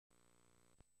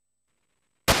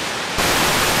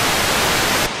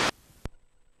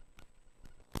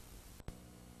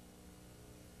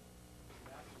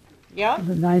Yeah.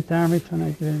 The 9th Army,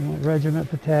 29th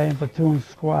Regiment, Battalion, Platoon,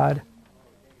 Squad,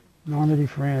 Normandy,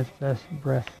 France, best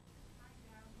breath.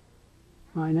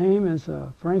 My name is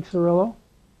Frank Cerillo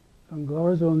from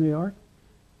Gloversville, New York,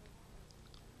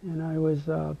 and I was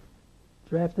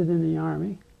drafted in the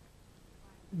Army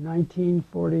in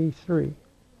 1943. And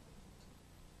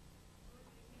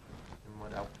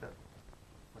what outfit?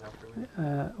 What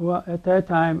outfit? Well, at that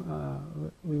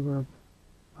time, we were,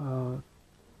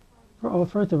 well,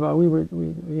 first of all,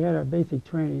 we had our basic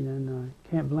training in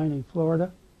Camp Blaney,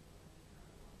 Florida.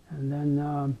 And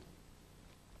then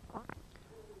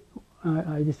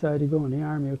I decided to go in the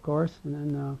Army, of course. And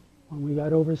then when we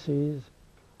got overseas,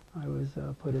 I was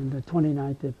put in the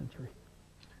 29th Infantry.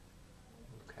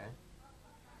 Okay.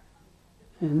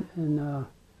 And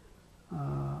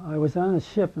I was on a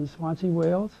ship in Swansea,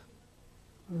 Wales,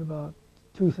 with about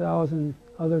 2,000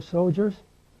 other soldiers.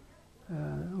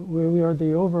 We are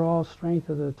the overall strength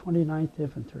of the 29th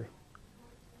Infantry.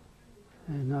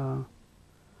 And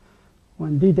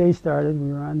when D-Day started,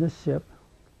 we were on this ship.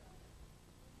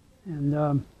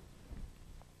 And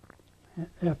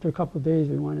after a couple of days,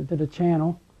 we went into the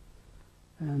channel.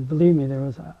 And believe me, there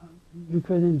was you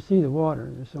couldn't even see the water.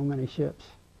 There's so many ships.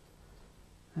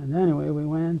 And anyway, we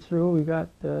went in through. We got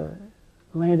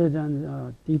landed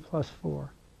on D+4.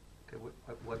 Okay.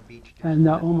 What beach did you And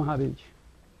land at? Omaha Beach.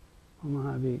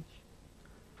 Omaha Beach.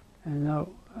 And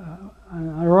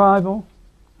on arrival,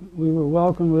 we were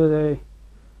welcomed with a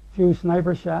few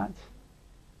sniper shots,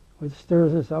 which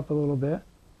stirs us up a little bit.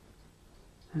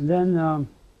 And then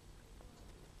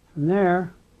from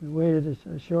there, we waited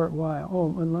a short while. Oh,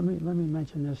 but let me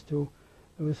mention this too.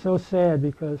 It was so sad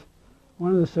because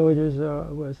one of the soldiers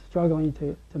was struggling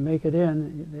to make it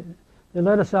in. They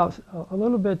let us out a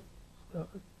little bit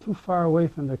too far away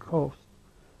from the coast.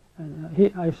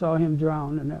 And I saw him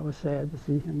drown, and that was sad to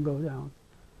see him go down.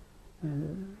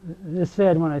 And it's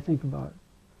sad when I think about it.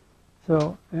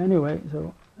 So anyway,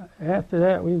 so after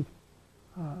that, while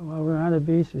we were on the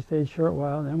beach, we stayed a short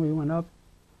while. Then we went up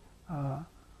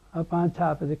on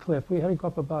top of the cliff. We had to go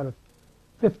up about a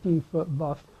 15-foot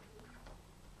bluff,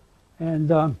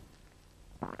 and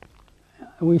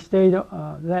we stayed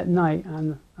that night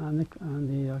on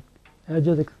the edge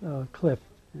of the cliff.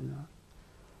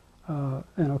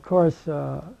 And of course,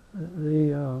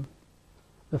 the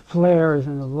flares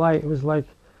and the light, it was like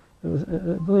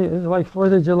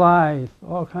 4th of July,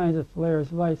 all kinds of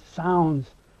flares, lights,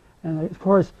 sounds, and of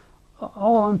course,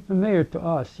 all unfamiliar to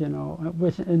us, you know,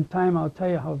 which in time I'll tell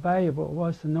you how valuable it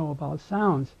was to know about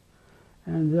sounds.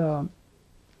 And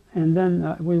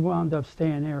then we wound up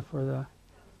staying there for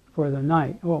the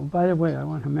night. Oh, by the way, I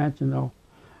want to mention though,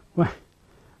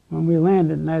 when we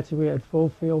landed, naturally we had full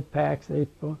field packs.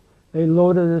 They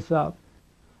loaded us up,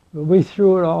 but we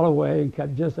threw it all away and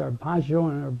kept just our poncho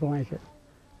and our blanket.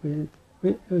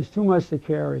 It was too much to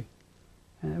carry,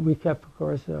 and we kept, of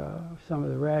course, some of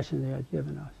the ration they had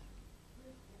given us.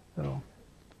 So,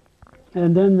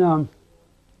 and then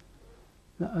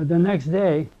the next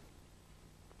day,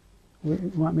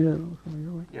 you want me to?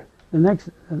 Yeah. The next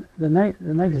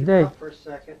day. For a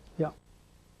second. Yeah.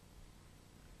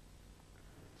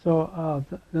 So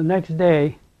the next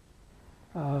day,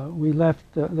 we left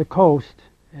the coast,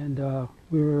 and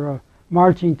we were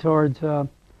marching towards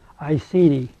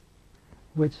Iceni,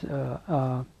 which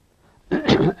and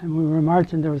we were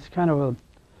marching. There was kind of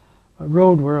a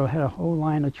road where it had a whole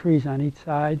line of trees on each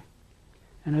side,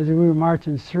 and as we were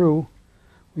marching through,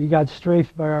 we got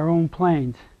strafed by our own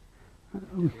planes.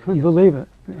 We couldn't believe it.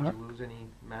 Did you lose any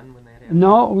men when that happened?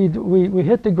 No, we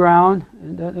hit the ground,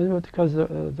 and because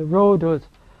the road was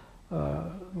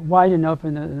wide enough,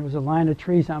 and there was a line of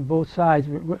trees on both sides.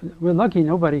 We're lucky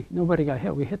nobody got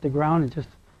hit. We hit the ground and just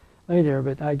lay there.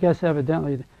 But I guess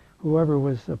evidently whoever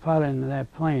was piloting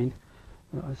that plane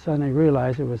suddenly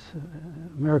realized it was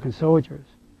American soldiers.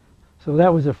 So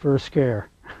that was the first scare.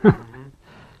 Mm-hmm.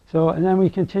 So, and then we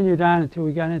continued on until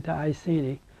we got into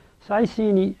Iceni. So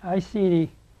Iceni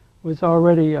was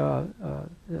already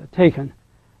taken,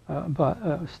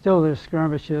 but still there's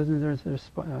skirmishes and there's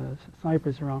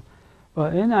snipers around.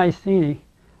 But in Iceni,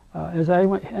 as I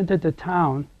entered the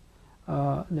town,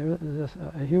 there was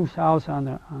a huge house on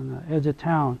the edge of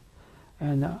town,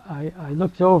 and I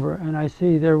looked over and I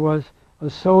see there was a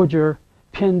soldier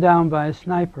pinned down by a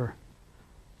sniper.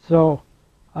 So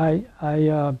I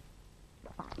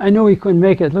knew he couldn't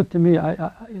make it. Looked to me,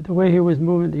 the way he was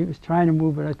moving, he was trying to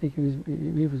move, but I think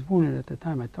he was wounded at the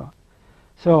time, I thought.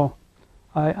 So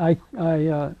I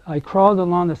crawled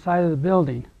along the side of the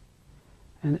building,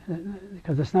 and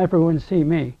because the sniper wouldn't see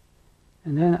me,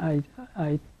 and then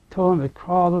I told him to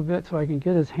crawl a bit so I can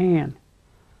get his hand.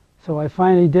 So I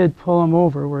finally did pull him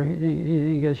over where he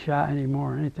didn't get shot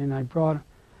anymore or anything. I brought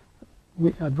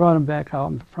him back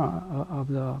out in front of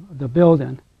the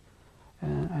building,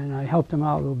 and I helped him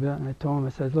out a little bit. And I told him, I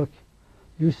said, "Look,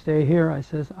 you stay here." I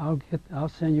says, "I'll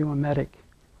send you a medic."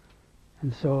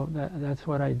 And so that's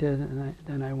what I did. And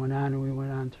then I went on, and we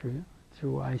went on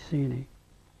through Iceni.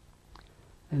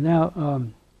 And now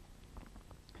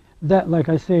that, like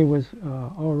I say, was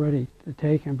already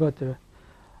taken, but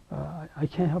I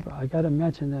can't help it. I got to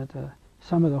mention that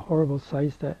some of the horrible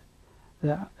sights that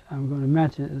I'm going to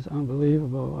mention is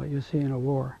unbelievable. What you see in a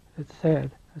war, it's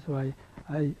sad. That's why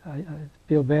I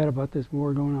feel bad about this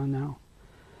war going on now.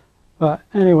 But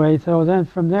anyway, so then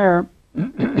from there,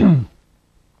 from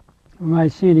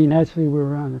Iceni, naturally we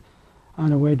were on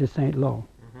the way to St. Lo,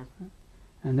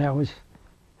 and that was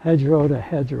hedgerow to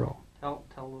hedgerow. Tell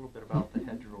a little bit about the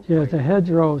hedgerow. Yeah, the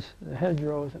hedgerows.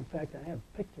 In fact, I have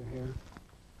a picture here.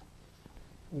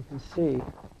 You can see.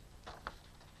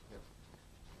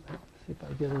 Let's see if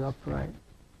I get it up right.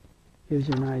 Gives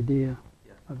you an idea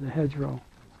of the hedgerow.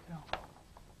 Yeah.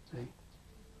 See.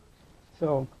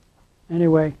 So,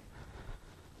 anyway,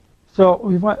 so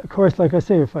we went, of course, like I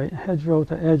say, we fight hedgerow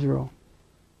to hedgerow.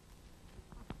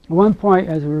 At one point,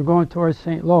 as we were going towards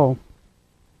St. Lo,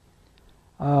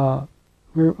 I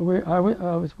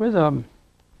was with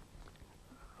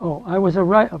I was a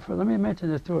rifleman. Let me mention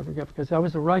this too, I forget, because I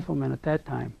was a rifleman at that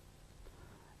time,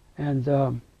 and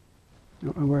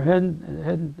we're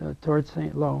heading towards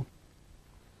St. Lo,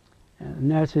 and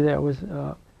naturally that was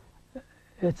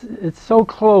it's so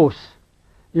close.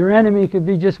 Your enemy could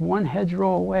be just one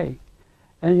hedgerow away,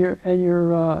 and your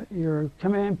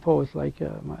command post, like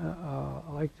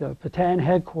the battalion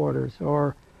headquarters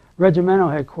or regimental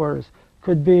headquarters,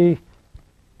 could be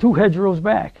 2 hedgerows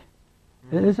back.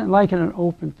 It isn't like in an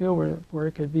open field where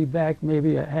it could be back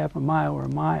maybe a half a mile or a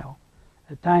mile.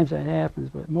 At times that happens,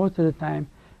 but most of the time,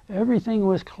 everything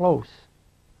was close,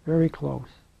 very close.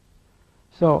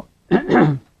 So,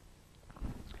 as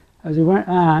we went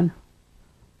on,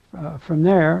 from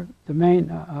there, the main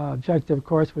objective, of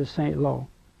course, was St. Lo.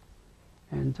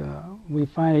 And we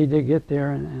finally did get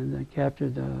there and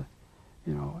captured,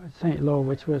 St. Lo,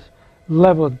 which was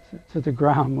leveled to the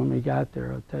ground when we got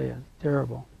there, I'll tell you,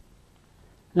 terrible.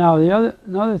 Now,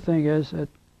 another thing is that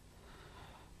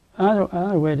on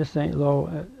the way to St. Lo,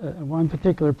 at one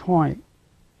particular point,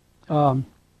 I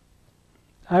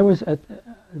was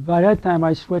by that time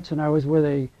I switched and I was with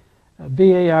a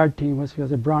BAR team, which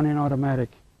was a Browning automatic.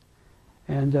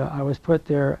 And I was put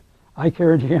there. I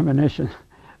carried the ammunition.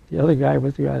 The other guy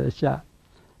was the guy that shot.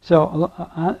 So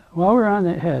while we were on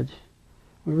the hedge,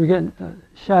 we were getting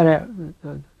shot at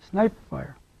with sniper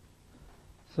fire.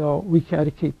 So we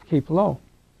had to keep low.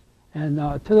 And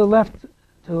to the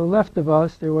left of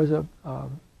us, there was a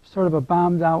sort of a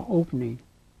bombed-out opening.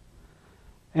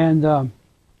 And a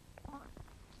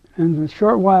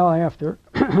short while after,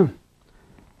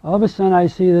 all of a sudden I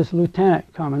see this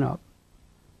lieutenant coming up.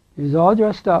 He's all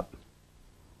dressed up,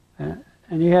 and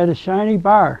he had a shiny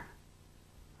bar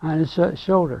on his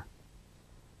shoulder,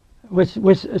 which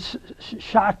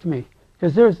shocked me,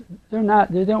 because they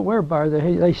don't wear bars.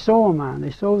 They sew them on.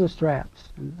 They sew the straps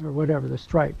or whatever, the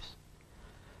stripes.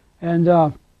 And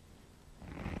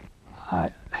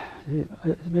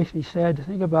it makes me sad to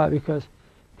think about it, because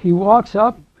he walks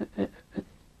up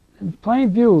in plain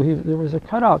view. There was a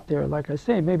cutout there, like I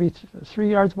say, maybe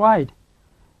 3 yards wide,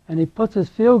 and he puts his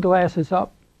field glasses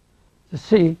up to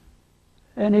see,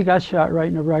 and he got shot right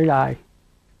in the right eye.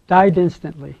 Died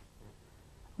instantly.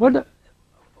 It's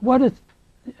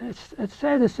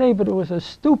sad to say, but it was a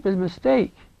stupid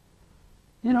mistake.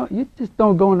 You know, you just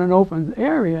don't go in an open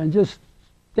area and just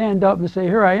stand up and say,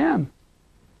 "Here I am."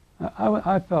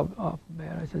 I felt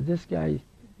bad. I said, "This guy,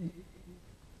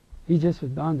 he just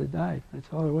was bound to die." That's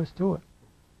all there was to it.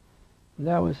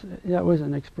 That was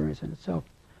an experience in itself.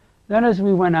 Then, as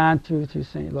we went on to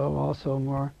St. Lo, also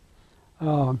more,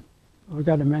 we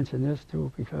got to mention this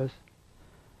too, because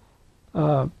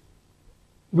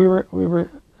we were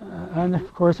on the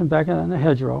course and back on the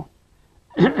hedgerow,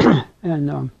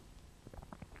 and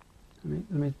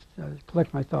let me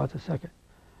collect my thoughts a second.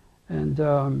 And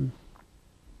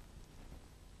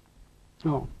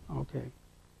okay.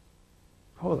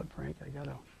 Hold it, Frank.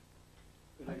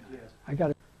 I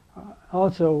gotta.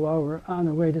 Also, while we're on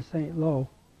the way to St. Lo,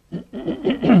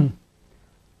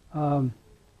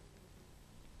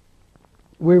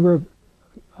 we were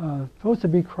supposed to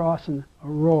be crossing a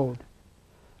road.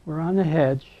 We're on the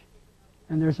hedge,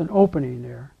 and there's an opening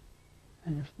there,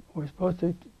 and we're supposed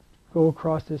to go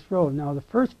across this road. Now, the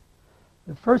first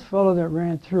fellow that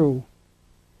ran through,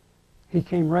 he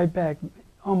came right back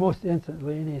almost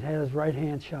instantly, and he had his right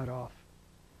hand shot off.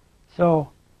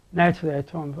 So naturally, I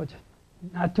told him, but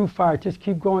not too far, just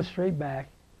keep going straight back.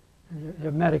 And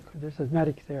your medic, there's a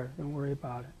medic there, don't worry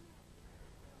about it.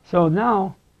 So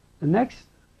now, the next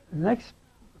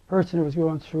person who was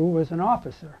going through was an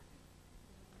officer.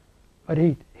 But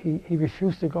he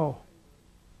refused to go.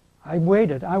 I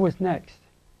waited, I was next.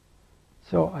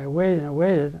 So I waited and I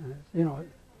waited, and you know,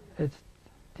 it's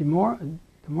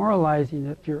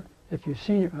demoralizing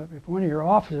if one of your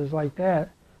officers like that,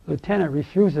 lieutenant,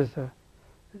 refuses to.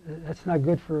 That's not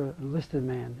good for an enlisted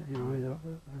man, you know,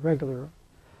 a regular.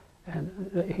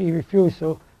 And he refused,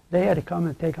 so they had to come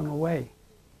and take him away.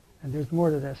 And there's more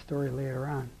to that story later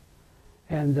on.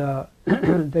 And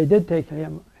they did take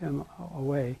him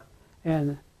away.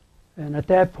 And at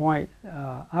that point,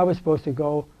 I was supposed to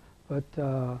go, but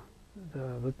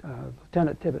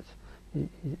Lieutenant Tibbetts,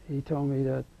 he told me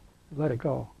to let it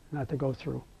go, not to go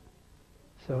through.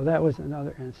 So that was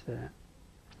another incident.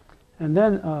 And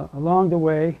then along the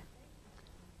way,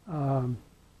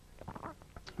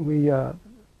 we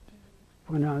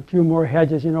went on a few more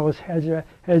hedges. You know, it was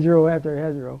hedgerow after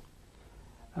hedgerow.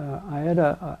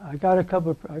 I caught a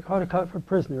couple of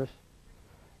prisoners,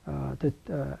 and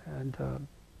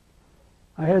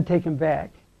I had to take them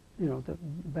back, you know, the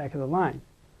back of the line.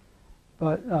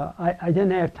 But I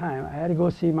didn't have time. I had to go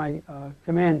see my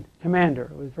commander.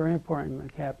 It was very important, my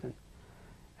captain.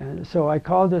 And so I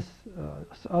called this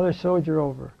other soldier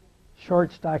over,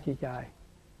 short, stocky guy.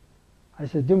 I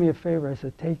said, do me a favor. I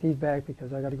said, take these back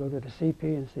because I got to go to the CP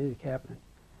and see the captain.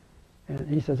 And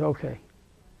he says, okay.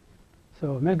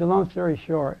 So make a long story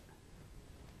short,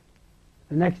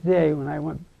 the next day when I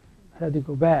had to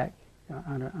go back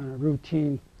on a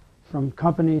routine from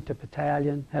company to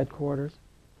battalion headquarters,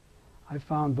 I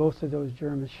found both of those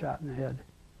Germans shot in the head.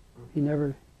 He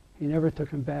never took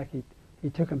them back. He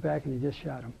took them back and he just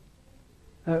shot them.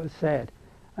 That was sad.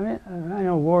 I mean, I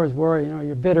know war is war. You know,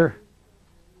 you're bitter,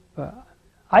 but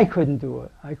I couldn't do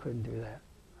it. I couldn't do that.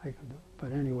 I couldn't do it.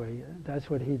 But anyway, that's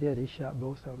what he did. He shot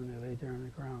both of them. They lay there on the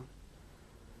ground.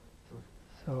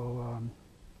 So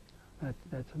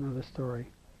that's another story.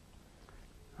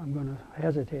 I'm going to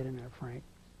hesitate a minute, Frank.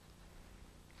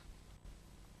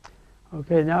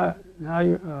 Okay, now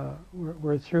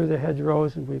we're through the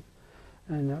hedgerows, and we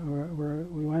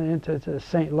went into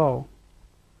St. Lo,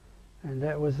 and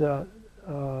that was the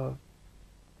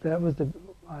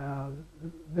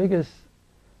biggest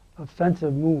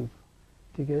offensive move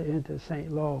to get into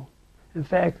St. Lo. In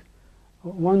fact,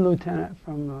 one lieutenant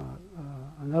from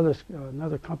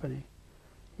another company,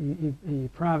 he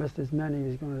promised his men he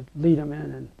was going to lead them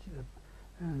in,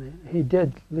 and he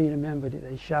did lead them in, but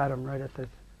they shot him right at the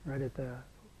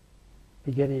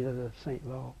beginning of the St.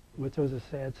 Lo, which was a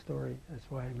sad story. That's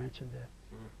why I mentioned it,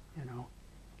 you know.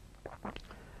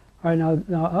 All right,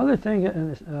 now other thing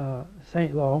in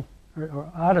St. Lo,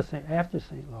 or out of after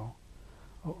St. Lo,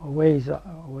 a ways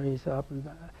up, and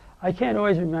I can't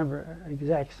always remember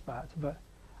exact spots, but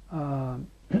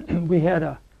we had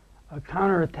a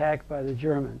counterattack by the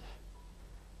Germans.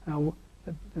 Now,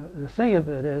 the thing of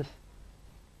it is,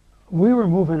 we were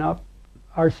moving up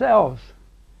ourselves,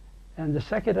 and the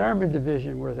 2nd Armored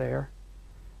Division were there,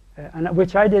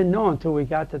 which I didn't know until we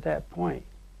got to that point.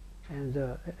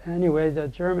 And anyway, the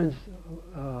Germans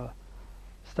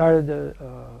started the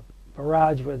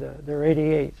barrage with their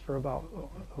 88s for about,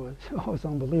 it was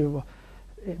unbelievable,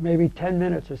 maybe 10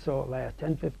 minutes or so it lasted,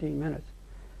 10, 15 minutes.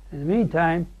 In the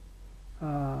meantime,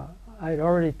 I had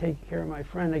already taken care of my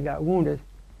friend that got wounded,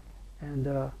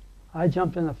 and I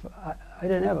jumped in I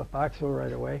didn't have a foxhole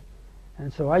right away,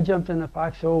 and so I jumped in the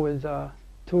foxhole with 2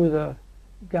 of the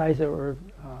guys that were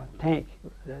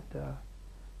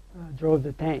drove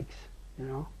the tanks, you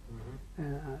know,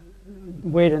 and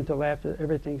waited until after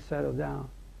everything settled down.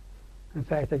 In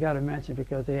fact, I got to mention,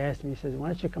 because they asked me, he says, why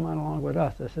don't you come on along with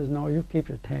us? I says, no, you keep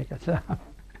your tank. I said,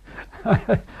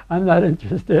 I'm not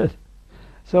interested.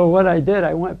 So what I did,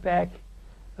 I went back.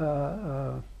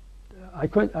 I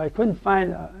couldn't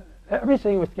find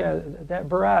everything was that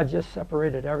barrage just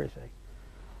separated everything.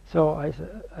 So I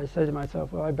said to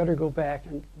myself, well, I better go back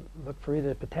and look for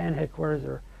either battalion headquarters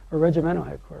or regimental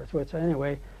headquarters. Which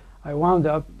anyway, I wound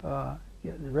up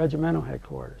getting the regimental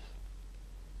headquarters.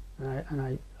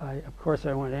 And I of course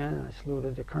I went in and I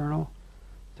saluted the colonel,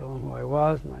 told him who I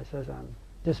was, and I says I'm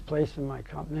displaced from my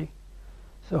company.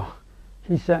 So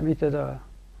he sent me to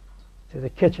the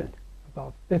kitchen,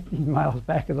 about 15 miles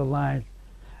back of the line,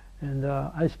 and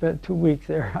I spent 2 weeks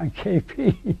there on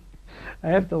KP. I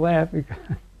have to laugh because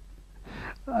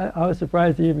I was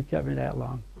surprised he even kept me that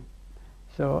long.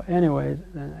 So anyway,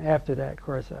 then after that, of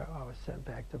course, I was sent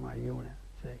back to my unit.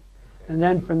 See, And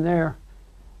then from there,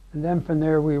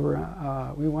 we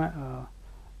went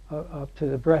up to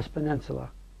the Brest Peninsula,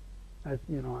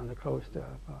 on the coast of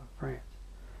France,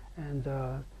 and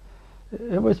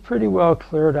it was pretty well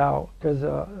cleared out because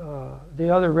the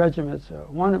other regiments,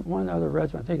 one other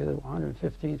regiment, I think it was the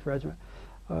 115th Regiment,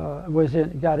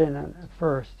 got in at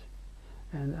first,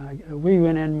 and we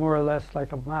went in more or less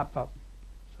like a mop-up,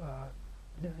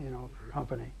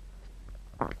 company,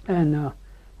 and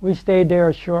we stayed there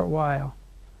a short while.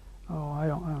 Oh, I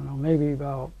don't know, maybe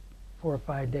about 4 or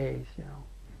 5 days,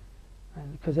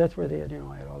 and because that's where they had,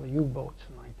 had all the U-boats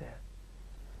and like that.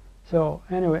 So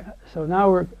anyway, so now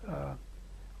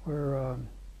we're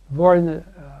boarding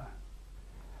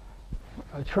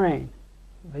a train.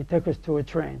 They took us to a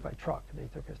train by truck. They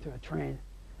took us to a train,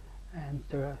 and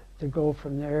to go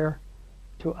from there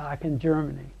to Aachen,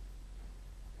 Germany.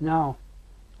 Now,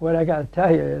 what I got to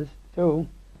tell you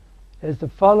is the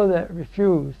fellow that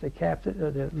refused,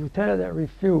 the lieutenant that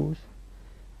refused,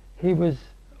 he was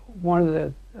one of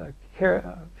the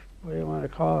what do you want to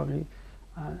call him?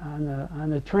 On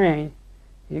the train,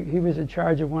 he was in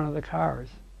charge of one of the cars.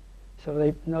 So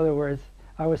in other words,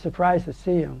 I was surprised to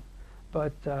see him,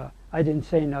 but I didn't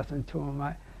say nothing to him.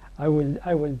 I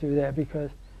wouldn't do that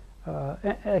because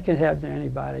it can happen to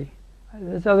anybody.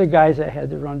 There's other guys that had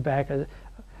to run back,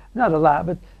 not a lot,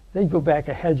 but they'd go back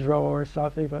a hedgerow or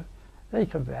something, but they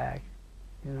come back,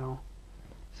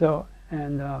 So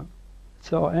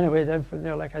so anyway, then from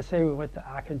there, like I say, we went to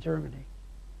Aachen, Germany,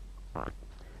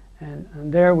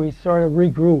 and there we sort of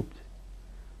regrouped.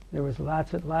 There was a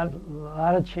lot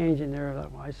of change in there.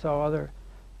 I saw other,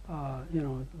 a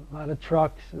lot of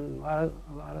trucks and a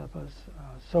lot of us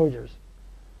soldiers.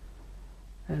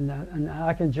 And in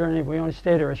Aachen, Germany, we only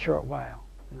stayed there a short while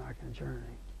in Aachen,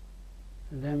 Germany,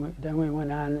 and then we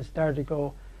went on and started to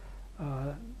go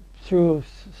through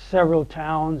several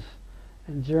towns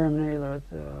in Germany,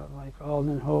 like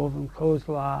Aldenhoven,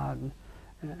 Kozlad,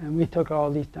 and we took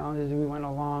all these towns as we went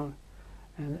along,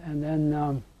 and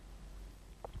then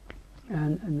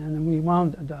we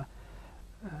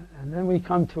and then we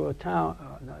come to a town,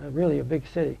 really a big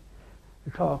city,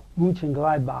 we call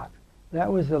Mönchengladbach.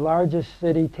 That was the largest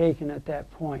city taken at that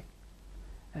point,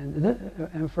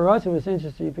 and for us it was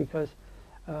interesting because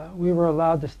we were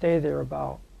allowed to stay there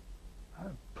about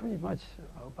pretty much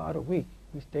about a week.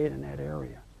 We stayed in that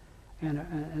area,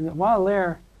 and while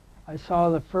there, I saw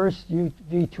the first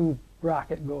V-2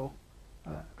 rocket go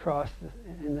across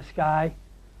in the sky.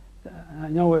 I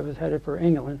know it was headed for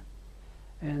England,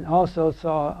 and also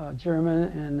saw German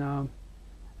and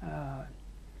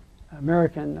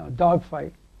American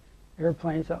dogfight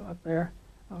airplanes up there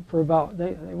for about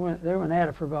they went at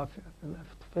it for about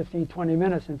 15-20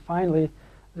 minutes, and finally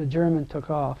the German took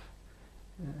off.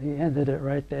 He ended it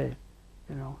right there,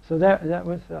 So that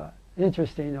was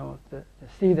interesting, to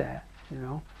see that,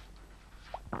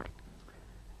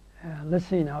 Let's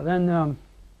see now. Then there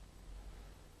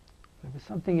was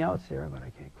something else there, but I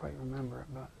can't quite remember it.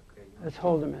 But let's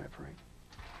hold a minute, Frank.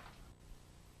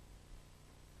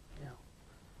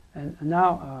 And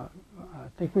now I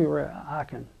think we were at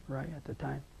Aachen, right, at the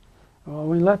time. Well,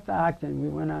 when we left Aachen, we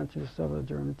went on through several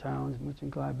German towns,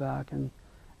 Mönchengladbach, and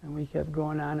we kept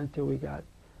going on until we got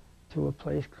to a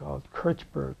place called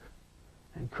Kirchberg.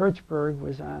 And Kirchberg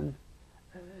was on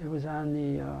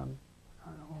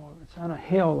it's on a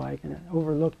hill and it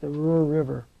overlooked the Ruhr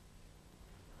River.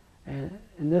 And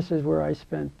this is where I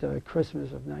spent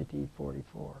Christmas of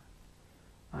 1944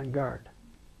 on guard.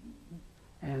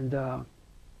 And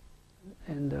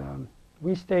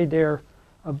we stayed there.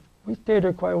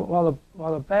 Quite while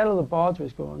the Battle of the Bulge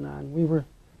was going on. We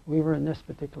were in this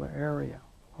particular area,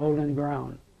 holding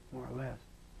ground, more or less.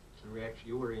 So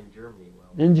you were in Germany.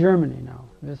 In Germany now.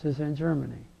 This is in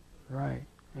Germany, right?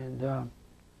 And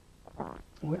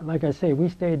like I say, we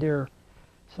stayed there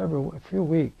a few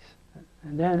weeks,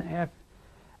 and then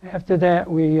after that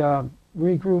we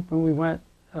regrouped and we went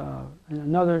in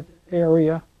another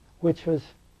area, which was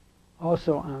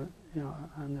also on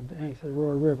the banks of the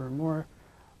Ruhr River, more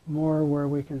where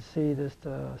we can see this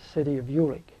city of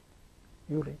Jülich.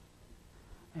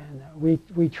 And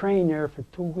we trained there for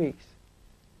 2 weeks.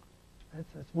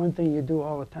 That's one thing you do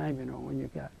all the time, when you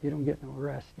don't get no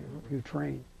rest, you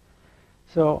train.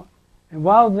 So, and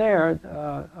while there,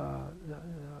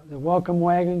 the welcome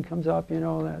wagon comes up,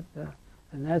 and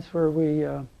that's where we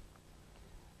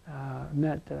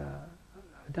met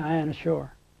Diana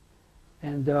Shore.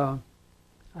 And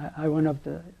I went up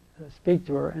to speak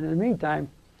to her, and in the meantime,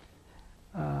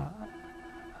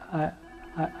 I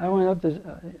went up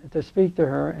to speak to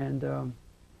her, and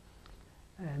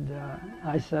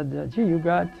I said, "Gee, you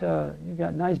got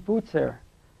nice boots there."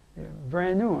 They're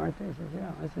brand new, aren't they? He says,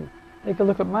 yeah. I said, take a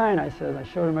look at mine, I said. I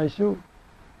showed him my suit.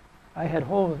 I had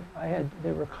holes.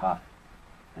 They were cut.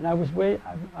 And I was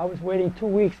waiting 2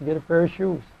 weeks to get a pair of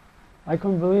shoes. I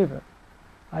couldn't believe it.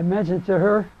 I mentioned to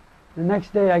her, the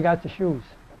next day I got the shoes.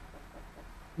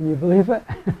 Can you believe it?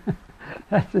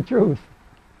 That's the truth.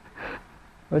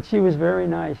 But she was very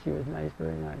nice. She was nice,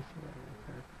 very nice.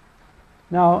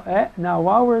 Now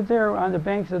while we're there on the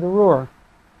banks of the Ruhr,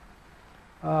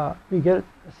 we get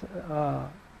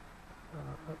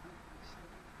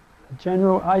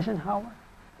General Eisenhower,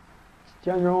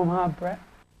 General Omaha Beach.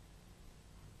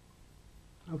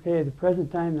 Okay, at the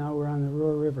present time now we're on the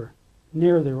Ruhr River,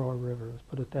 near the Ruhr River, let's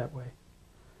put it that way.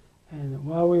 And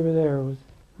while we were there, we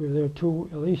were there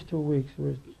at least 2 weeks. We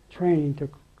were training to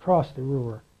cross the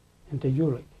Ruhr into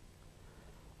Jülich.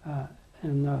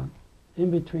 In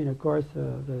between, of course,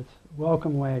 the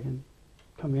welcome wagon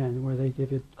come in where they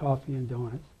give you coffee and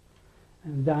donuts.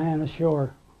 And Diana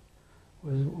Shore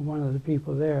was one of the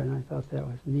people there, and I thought that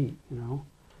was neat, you know.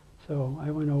 So I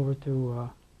went over to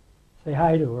say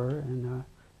hi to her, and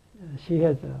she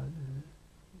had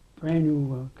brand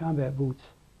new combat boots.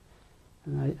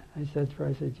 And I said to her,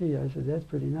 I said, gee, I said, that's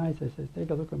pretty nice. I said,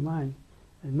 take a look at mine.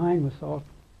 And mine was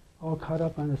all cut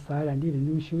up on the side. I needed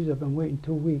new shoes. I've been waiting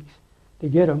 2 weeks to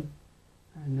get them.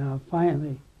 And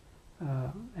finally,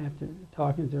 after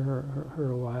talking to her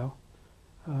a while,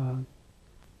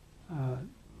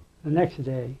 the next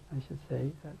day, I should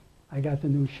say, I got the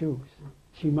new shoes.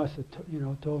 She must have,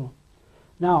 told them.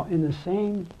 Now, in the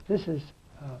same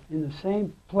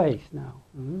place now,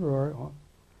 in the Ruhr,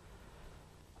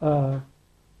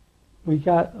 we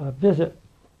got a visit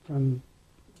from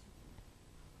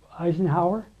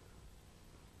Eisenhower,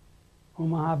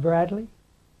 Omaha Bradley,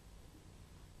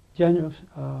 General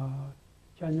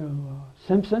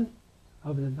Simpson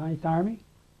of the Ninth Army,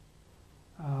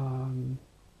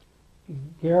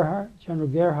 General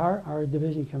Gerhardt, our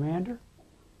division commander,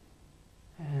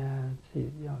 and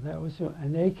that was,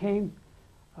 and they came.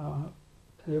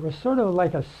 There was sort of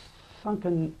like a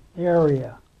sunken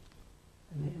area,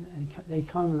 and they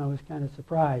come, and I was kind of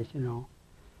surprised,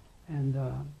 And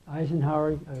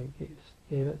Eisenhower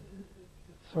gave it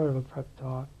sort of a prep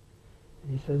talk.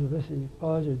 And he says, listen, you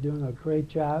fellas are doing a great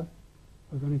job.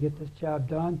 We're going to get this job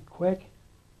done quick.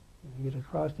 You're going to get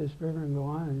across this river and go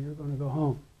on, and you're going to go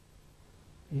home.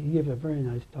 He gave a very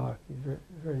nice talk. He's very,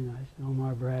 very nice. And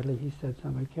Omar Bradley, he said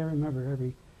something. I can't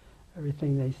remember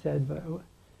everything they said, but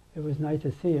it was nice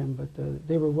to see him. But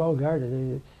they were well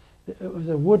guarded. It was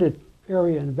a wooded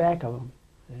area in the back of them.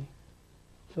 See?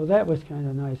 So that was kind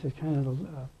of nice. It kind of,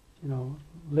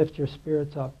 lift your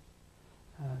spirits up.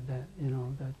 That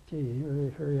gee,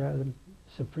 here you are, the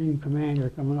Supreme Commander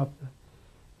coming up to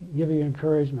give you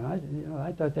encouragement.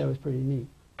 I thought that was pretty neat.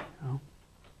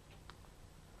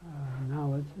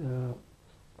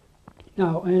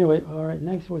 Now anyway, all right.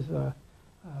 Next was to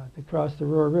cross the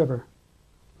Ruhr River.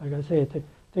 Like I say, it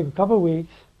took a couple of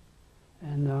weeks,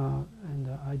 and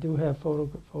I do have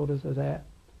photos of that.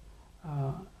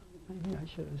 Maybe I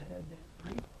should have had that.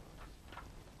 Right?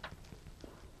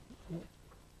 Yeah.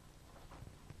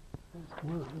 That's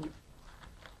one of them.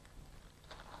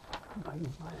 If I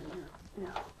can find it here.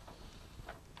 Yeah.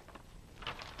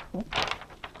 Oh.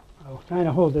 I'll kind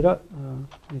of hold it up.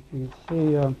 You can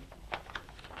see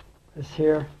this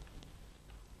here.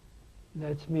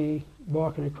 That's me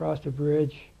walking across the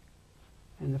bridge,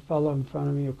 and the fellow in front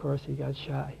of me, of course, he got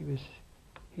shot.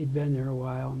 He'd been there a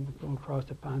while and going across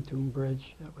the pontoon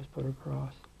bridge that was put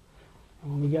across.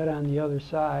 And when we got on the other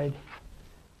side,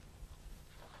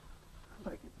 if I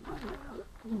can find it,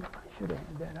 I should have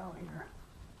had that out here.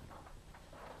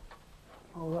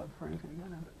 Hold up, Frank.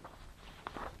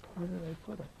 Where did I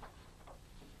put it?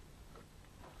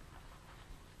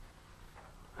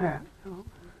 There.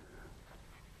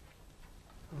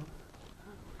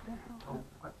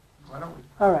 Why don't we?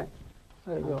 All right.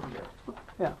 There you go.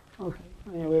 Yeah. Okay.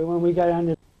 Anyway, when we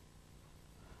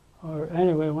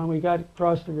got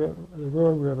across the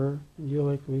Ruhr River in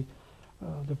Jülich,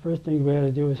 the first thing we had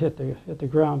to do was hit the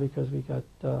ground because we got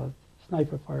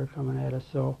sniper fire coming at us.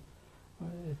 So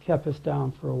it kept us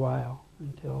down for a while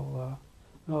until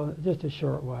just a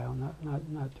short while,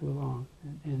 not too long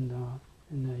in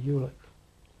Jülich.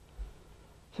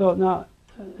 So now,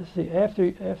 let's see.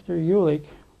 After Jülich,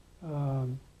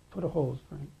 put a hole,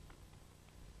 Frank.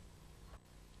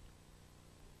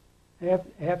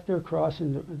 After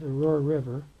crossing the Ruhr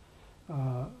River,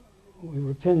 we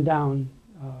were pinned down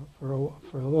for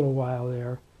a little while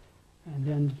there, and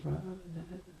then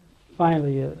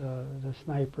finally the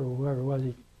sniper, whoever it was,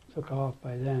 he took off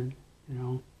by then,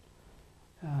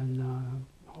 And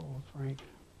hold, Frank.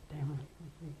 damn it.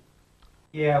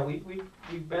 Yeah, we've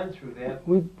been through that.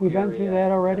 We've been through area.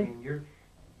 that already? I mean,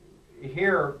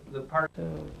 here, the part,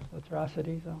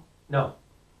 Atrocities, though? no,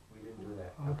 we didn't do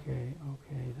that. no. Okay,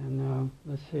 then,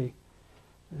 let's see.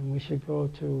 Then we should go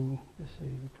to, let's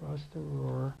see, across the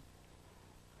Roar.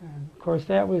 And of course,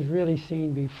 that was really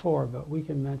seen before, but we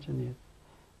can mention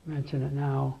it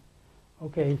now.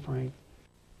 Okay, Frank.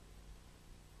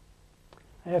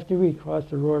 After we crossed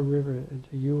the Roar River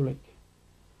into Ulick,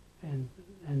 and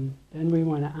then we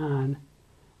went on,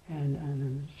 and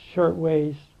in short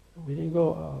ways, we didn't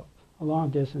go a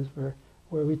long distance,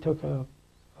 where we took a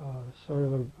sort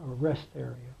of a rest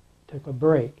area, took a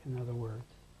break, in other words,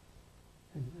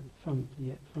 and from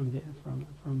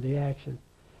the action.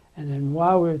 And then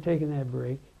while we were taking that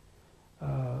break,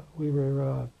 the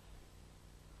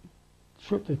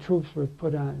troops were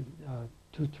put on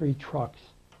 2-3 trucks,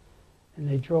 and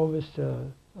they drove us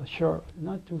to a short,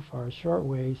 not too far, a short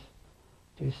ways,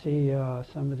 to see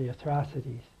some of the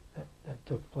atrocities that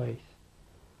took place.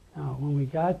 Now, when we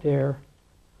got there,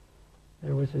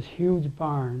 there was this huge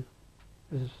barn.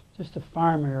 It was just a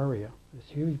farm area, this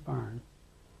huge barn.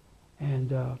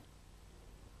 And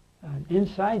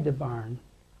inside the barn,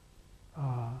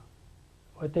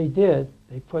 what they did,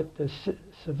 they put the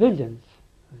civilians,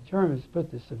 the Germans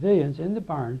put the civilians in the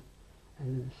barn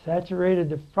and saturated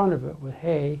the front of it with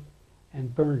hay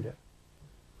and burned it.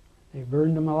 They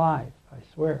burned them alive, I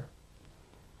swear.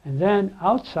 And then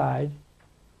outside,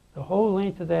 the whole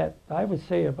length of that, I would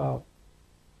say about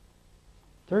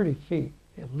 30 feet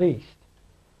at least,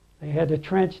 they had a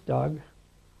trench dug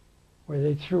where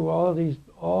they threw all these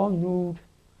all-nude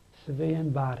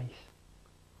civilian bodies.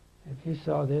 If you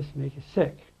saw this, make you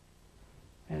sick.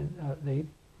 And they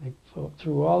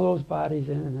threw all those bodies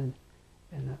in,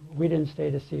 and we didn't stay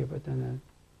to see it, but then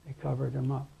they covered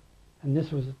them up. And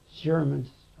this was German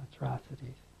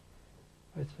atrocities.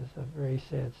 It's just a very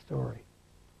sad story.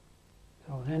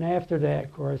 So then after that,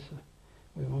 of course,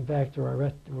 we went back to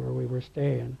where we were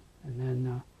staying,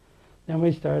 and then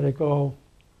we started to go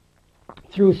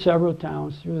through several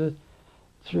towns,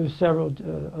 through several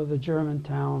of the German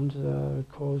towns,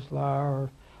 Kozlar,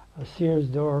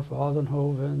 Seersdorf,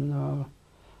 Aldenhoven,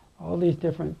 all these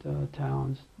different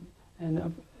towns.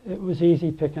 And it was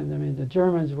easy picking. I mean, the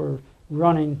Germans were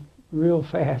running real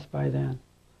fast by then.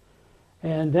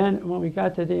 And then when we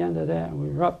got to the end of that, we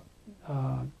were up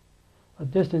a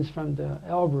distance from the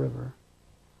Elbe River.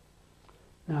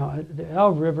 Now, at the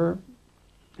Elbe River,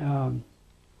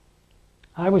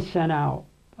 I was sent out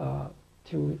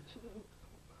to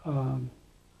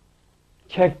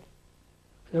check.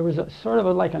 There was a sort of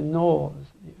like a knoll,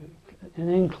 an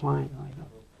incline like that.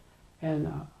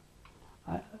 And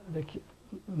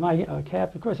my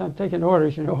captain, of course, I'm taking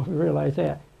orders, you know, you realize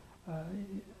that.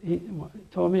 He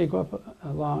told me to go up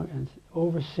along and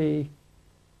oversee,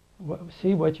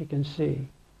 see what you can see.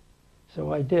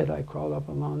 So I did. I crawled up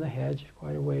along the hedge,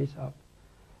 quite a ways up,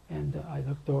 and I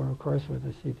looked over, of course, where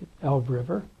I see the Elbe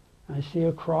River. And I see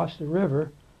across the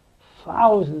river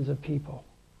thousands of people,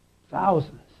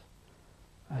 thousands.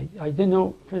 I didn't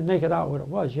know, couldn't make it out what it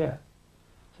was yet.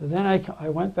 So then I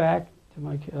went back to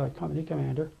my company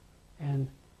commander, and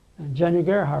General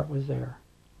Gerhardt was there.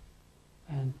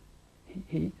 And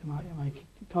my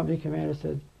company commander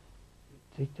said,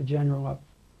 take the general up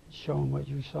and show him what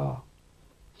you saw.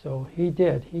 So he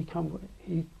did.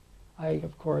 I,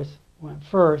 of course, went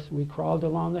first. We crawled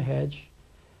along the hedge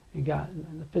and got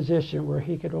in the position where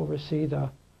he could oversee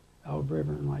the Elbe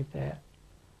River and like that.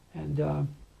 And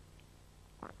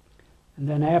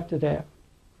then after that,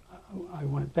 I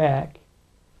went back.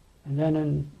 And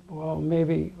then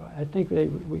maybe, I think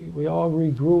we all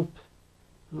regrouped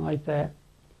and like that.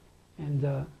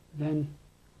 And then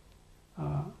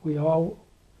we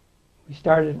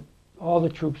started, all the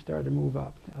troops started to move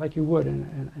up, like you would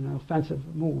in an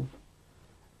offensive move.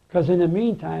 Because in the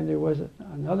meantime, there was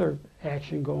another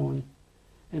action going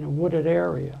in a wooded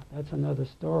area. That's another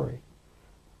story.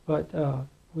 But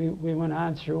we went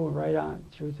on through, right on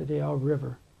through to the Elbe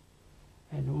River.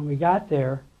 And when we got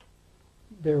there,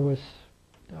 there was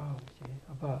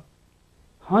about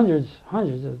hundreds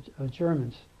of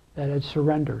Germans that had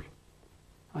surrendered.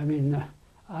 I mean,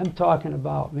 I'm talking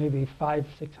about maybe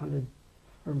 500-600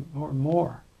 or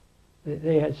more.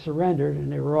 They had surrendered,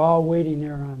 and they were all waiting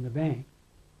there on the bank.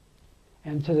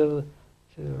 And to the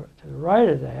right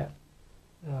of that,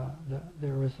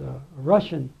 there was a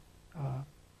Russian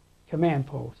command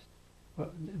post.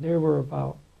 But they were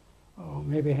about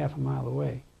maybe half a mile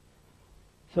away.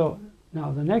 So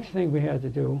now the next thing we had to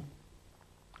do,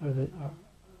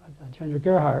 General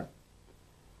Gerhardt.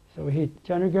 So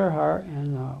General Gerhardt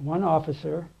and one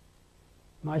officer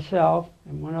myself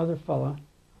and one other fella,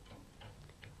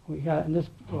 we got in this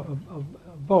a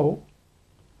boat,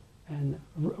 and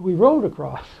we rowed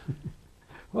across.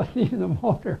 Wasn't even the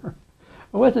motor.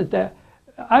 It wasn't that.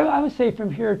 I would say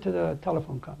from here to the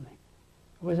telephone company.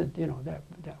 It wasn't, you know, that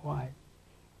wide.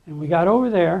 And we got over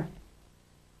there,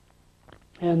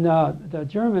 and the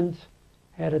Germans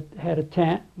had a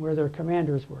tent where their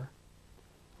commanders were,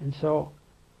 and so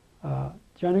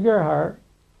General Gerhardt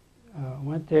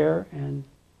went there, and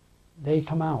they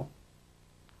come out,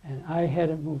 and I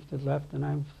hadn't moved to the left,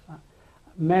 and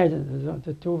imagine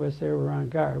the two of us there were on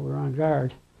guard. We were on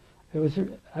guard. It was,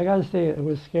 I got to say, it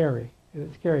was scary. It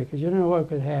was scary because you didn't know what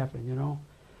could happen, you know.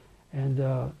 And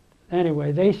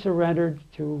anyway, they surrendered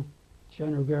to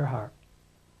General Gerhardt.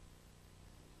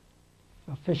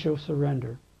 Official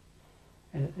surrender.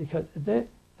 And because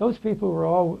those people were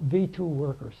all V2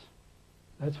 workers.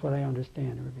 That's what I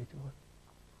understand, they were V2 workers.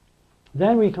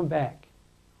 Then we come back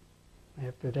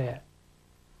after that.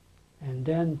 And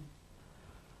then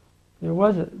there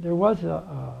was an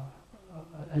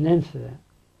incident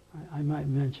I might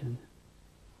mention.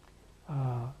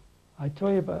 I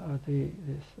told you about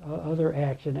this other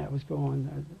action that was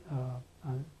going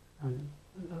on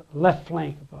the left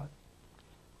flank.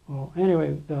 Well,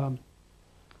 anyway,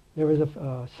 there was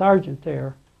a sergeant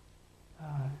there.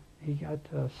 He got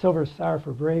a Silver Star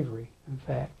for bravery, in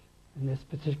fact, in this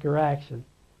particular action.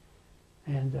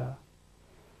 And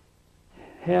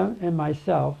him and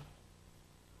myself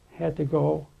had to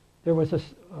go. There was a,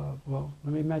 well,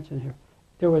 let me mention here,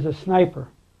 there was a sniper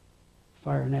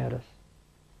firing at us.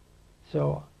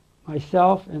 So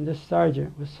myself and this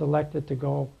sergeant was selected to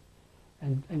go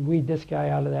and weed this guy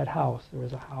out of that house. There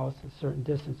was a house a certain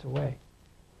distance away,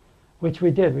 which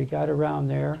we did. We got around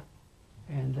there,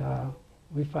 and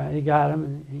we finally got him,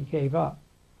 and he gave up.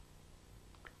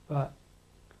 But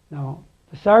now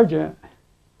the sergeant,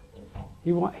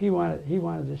 he wanted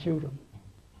to shoot him.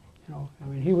 You know, I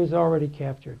mean, he was already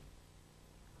captured.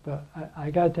 But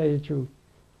I got to tell you the truth.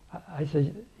 I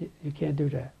said, you can't do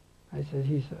that. I said,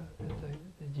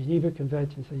 the Geneva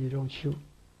Convention said you don't shoot.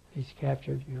 He's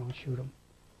captured, you don't shoot him.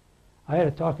 I had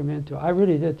to talk him into it. I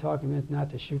really did talk him into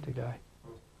not to shoot the guy.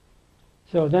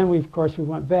 So then of course we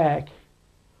went back,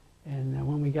 and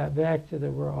when we got back to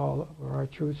where our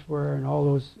troops were and all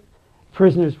those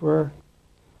prisoners were,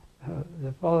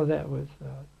 the fellow that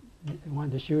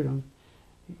wanted to shoot him,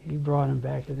 he brought him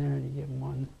back in there and he gave him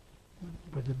one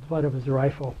with the butt of his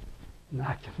rifle,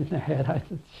 knocked him in the head. I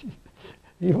said,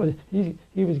 he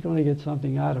was going to get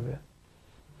something out of it.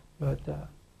 But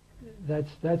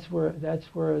that's where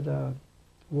the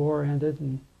war ended,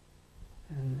 and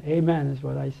amen is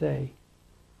what I say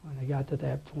when I got to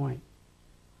that point.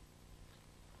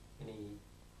 Any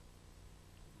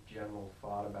general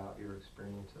thought about your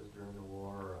experiences during the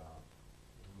war?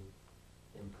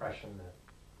 Any impression that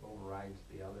overrides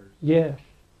the others? Yes.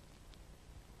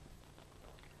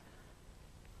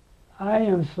 I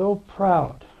am so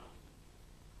proud.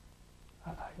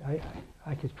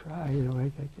 I could cry, you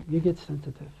know, you get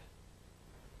sensitive.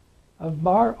 Of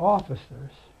our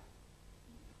officers,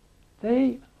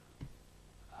 they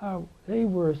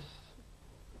were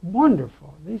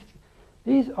wonderful.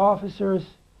 These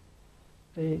officers,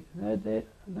 they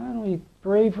not only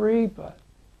bravery, but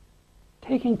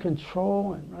taking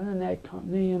control and running that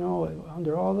company, you know,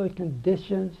 under all the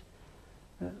conditions.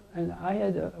 And I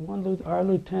had our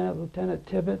lieutenant, Lieutenant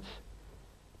Tibbetts.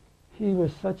 He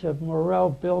was such a morale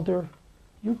builder.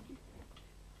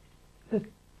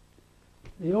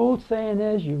 The old saying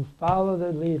is, you follow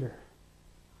the leader.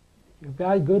 You've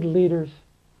got good leaders,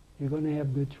 you're going to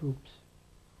have good troops.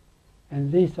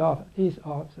 And these officers,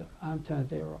 I'm telling you,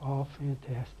 they were all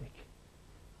fantastic.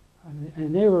 I mean,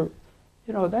 and they were,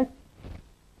 you know, that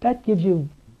gives you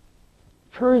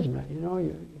encouragement, you know,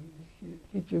 you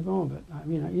keeps you going. But I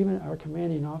mean, even our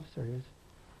commanding officer,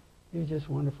 he was just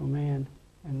a wonderful man.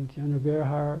 And General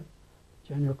Gerhardt,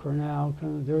 General Cornell,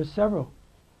 there were several.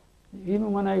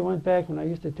 Even when I went back, when I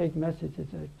used to take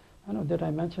messages, I don't know, did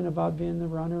I mention about being the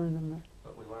runner in the?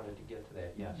 But we wanted to get to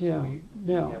that, yes. Yeah,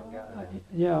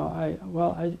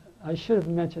 So I should have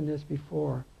mentioned this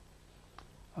before,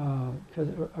 because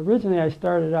originally I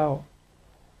started out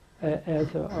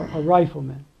as a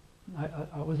rifleman.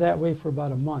 I was that way for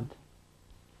about a month,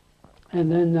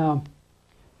 and then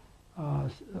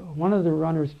one of the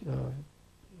runners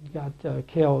got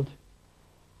killed.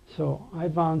 So I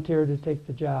volunteered to take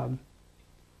the job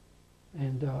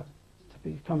and to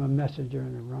become a messenger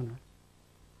and a runner,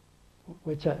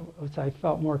 which I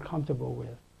felt more comfortable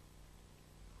with,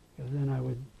 because then I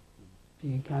would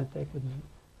be in contact with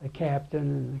the captain,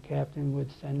 and the captain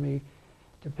would send me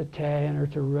to battalion or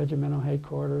to regimental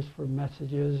headquarters for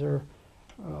messages or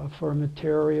for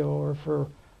material or for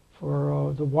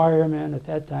the wiremen. At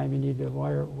that time, you needed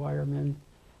wiremen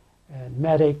and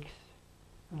medics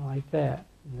and like that.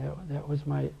 And that was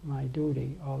my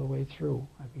duty all the way through.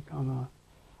 I become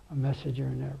a messenger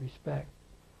in that respect.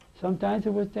 Sometimes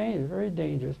it was dangerous, very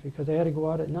dangerous, because I had to go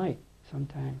out at night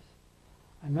sometimes.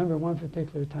 I remember one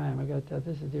particular time,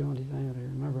 this is the only thing that I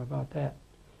remember about that,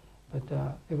 but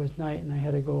it was night and I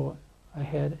had to go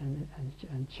ahead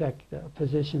and check the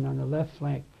position on the left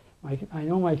flank. I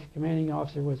know my commanding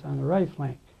officer was on the right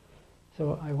flank.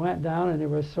 So I went down and there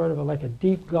was sort of like a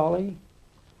deep gully,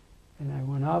 and I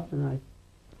went up and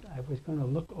I was going to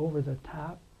look over the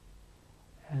top,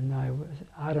 and I was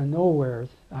out of nowhere.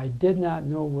 I did not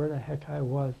know where the heck I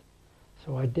was,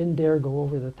 so I didn't dare go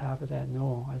over the top of that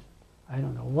knoll. I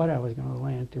don't know what I was going to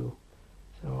land to,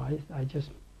 so I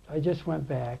just went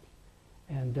back,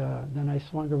 and then I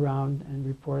swung around and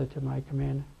reported to my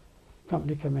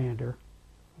company commander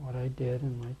what I did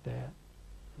and like that.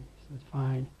 He said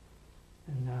fine,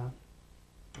 and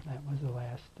that was the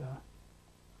last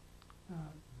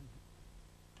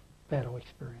battle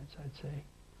experience, I'd say.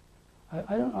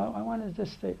 I wanted to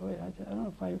just say, wait, I don't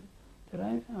know if did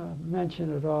I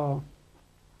mention at all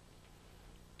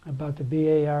about the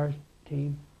BAR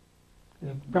team?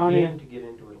 The Browning, began to get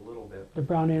into it a little bit. The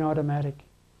Browning automatic.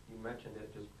 You mentioned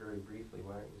it just very briefly.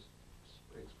 Why don't you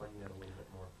explain that a little bit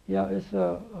more? Yeah, it's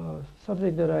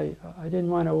something that I didn't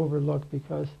want to overlook,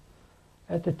 because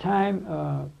at the time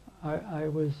I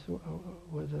was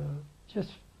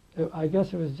just, I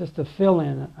guess it was just a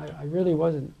fill-in. I really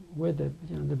wasn't with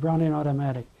the Browning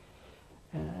automatic,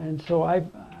 and so I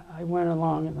went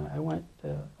along and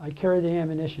I carried the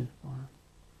ammunition for him,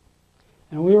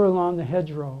 and we were along the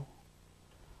hedgerow,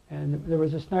 and there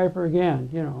was a sniper again.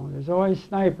 You know, there's always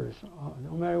snipers.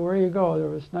 No matter where you go, there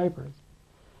were snipers,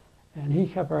 and he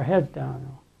kept our heads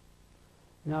down.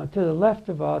 Now to the left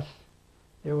of us,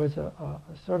 there was a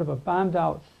sort of a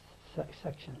bombed-out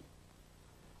section,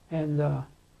 and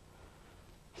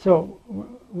so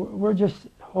we're just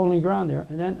holding ground there.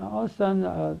 And then all of a sudden,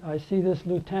 I see this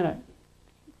lieutenant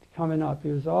coming up. He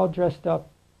was all dressed up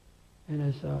in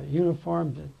his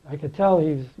uniform. I could tell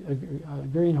he was a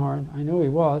greenhorn. I knew he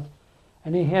was.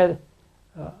 And he had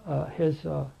his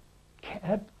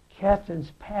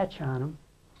captain's patch on him.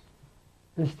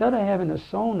 Instead of having a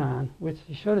sewn on, which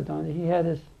he should have done, he had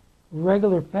his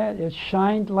regular patch. It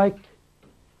shined like,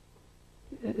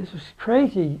 it was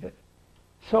crazy.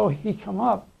 So he come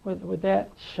up with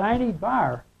that shiny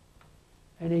bar,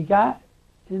 and he got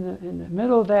in the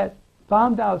middle of that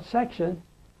bombed out section,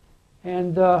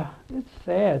 and it's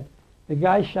sad. The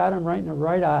guy shot him right in the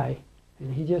right eye,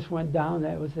 and he just went down.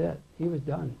 That was it. He was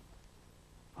done.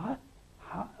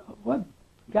 What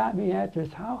got me after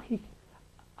is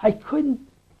I couldn't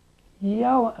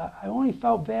yell. I only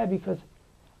felt bad because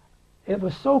it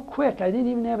was so quick. I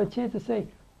didn't even have a chance to say,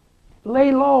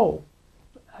 lay low.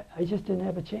 I just didn't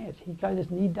have a chance. He got his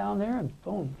knee down there, and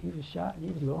boom, he was shot, and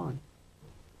he was gone.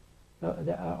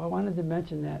 I wanted to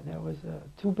mention that. That was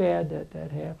too bad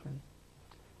that happened.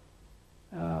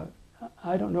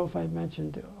 I don't know if I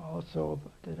mentioned also,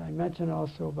 did I mention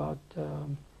also about the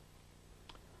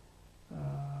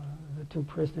two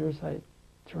prisoners I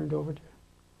turned over to?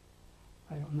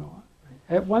 I don't know.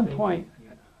 At one point,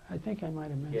 I think I might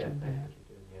have mentioned that.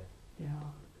 Yeah.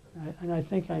 And I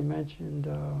think I mentioned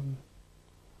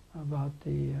about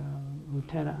the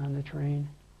lieutenant on the train.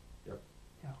 Yep.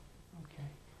 Yeah. Okay.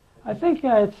 I think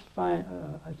it's fine.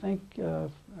 I think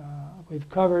we've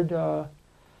covered the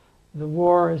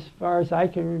war as far as I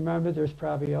can remember. There's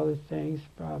probably other things,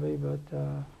 but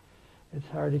it's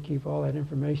hard to keep all that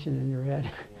information in your head.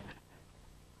 Yeah.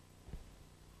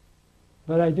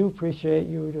 But I do appreciate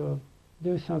you to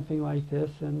do something like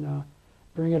this and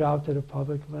bring it out to the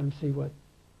public, let them see what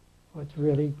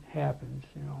really happens.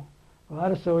 You know, a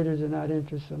lot of soldiers are not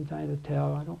interested sometimes to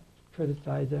tell. I don't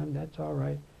criticize them. That's all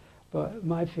right. But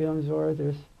my feelings are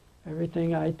there's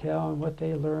everything I tell and what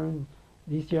they learn.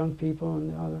 These young people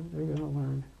and they're going to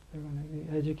learn. They're going to be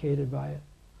educated by it.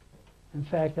 In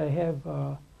fact, I have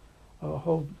a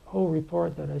whole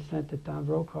report that I sent to Tom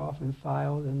Brokaw and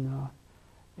filed in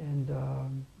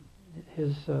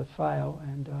his file,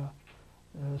 and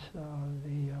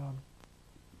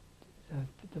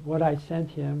what I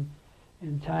sent him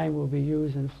in time will be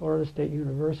used in Florida State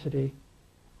University.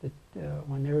 That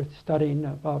when they're studying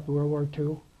about World War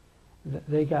II,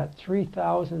 they got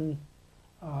 3,000.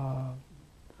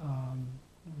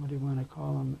 What do you want to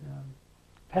call them?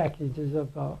 Packages of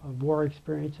war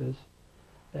experiences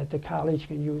that the college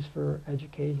can use for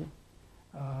education.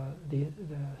 the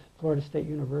Florida State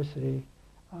University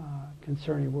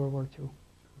concerning World War II.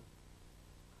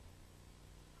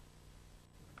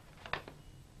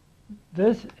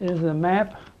 This is a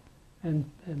map and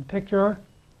picture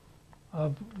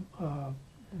of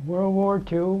World War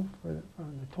II from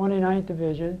the 29th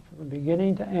Division from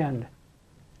beginning to end.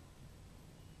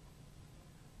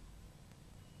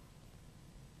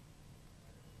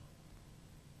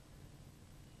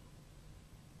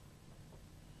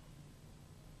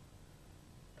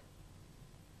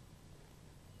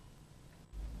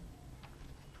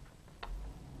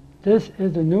 This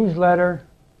is a newsletter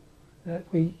that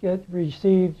we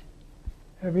received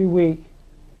every week,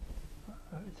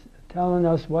 telling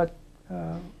us what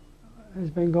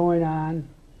has been going on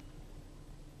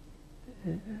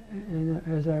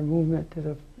as our movement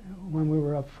to when we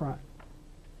were up front.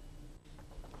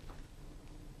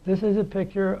 This is a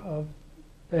picture of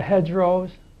the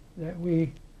hedgerows that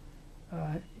we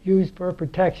used for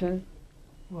protection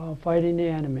while fighting the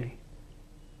enemy.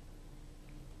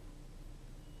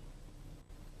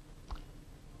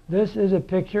 This is a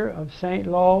picture of St.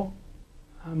 Lo.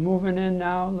 I'm moving in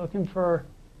now, looking for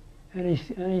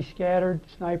any scattered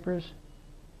snipers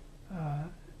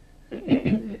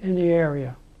in the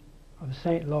area of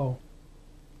St. Lo.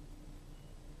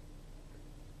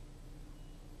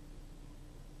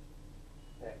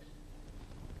 Next.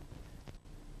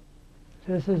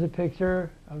 This is a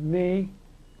picture of me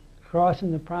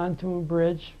crossing the pontoon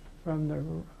bridge from the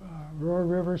Roar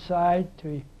River side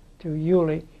to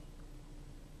Ulick.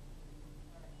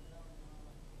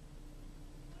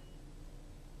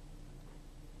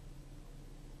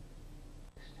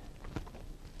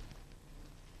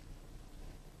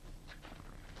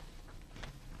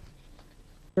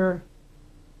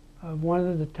 Of one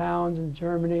of the towns in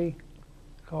Germany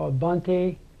called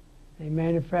Bunty. They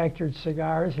manufactured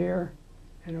cigars here,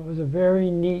 and it was a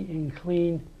very neat and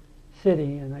clean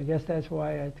city, and I guess that's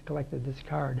why I collected this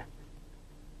card.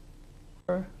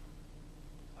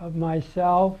 Of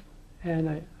myself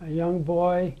and a young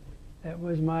boy that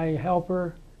was my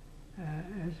helper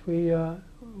as we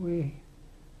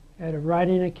had a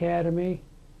riding academy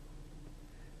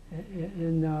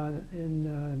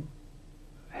in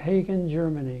Hagen,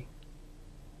 Germany.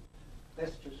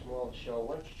 That's too small to show.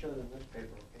 Why don't you show the newspaper?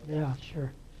 Okay? Yeah,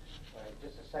 sure. All right,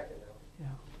 just a second now.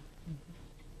 Yeah.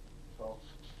 So,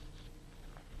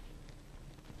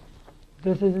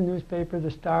 This is a newspaper,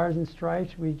 the Stars and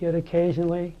Stripes, we get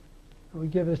occasionally. It would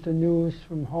give us the news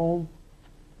from home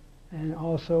and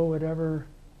also whatever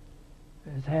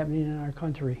is happening in our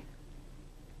country.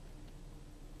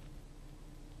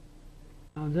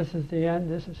 Now this is the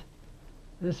end. This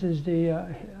is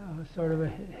the sort of a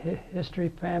history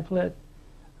pamphlet.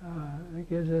 It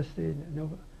gives us the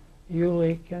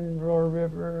Ulick and Roar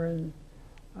River and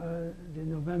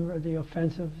the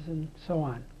offensives and so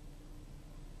on.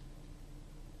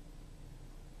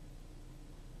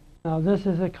 Now this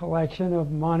is a collection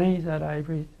of money that I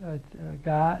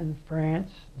got in France,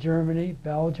 Germany,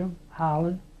 Belgium,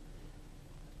 Holland.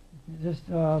 Just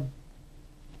that's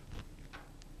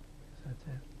it.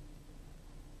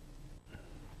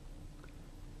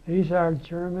 These are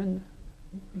German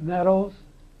medals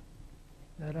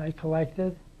that I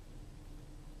collected.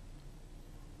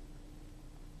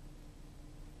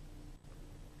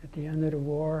 At the end of the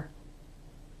war.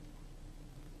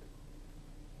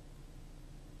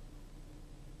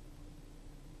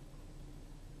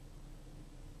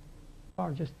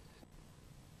 Or just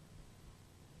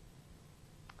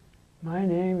my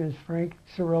name is Frank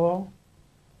Cerillo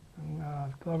from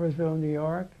Gloversville, New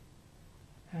York,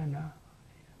 and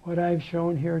what I've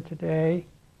shown here today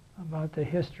about the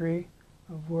history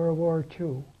of World War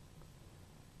II.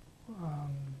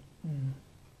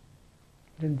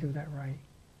 Didn't do that right.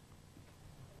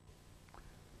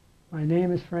 My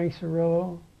name is Frank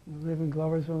Cerillo. I live in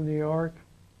Gloversville, New York,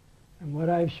 and what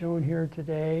I've shown here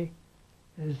today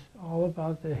is all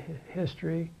about the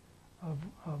history of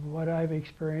what I've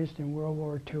experienced in World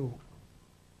War II.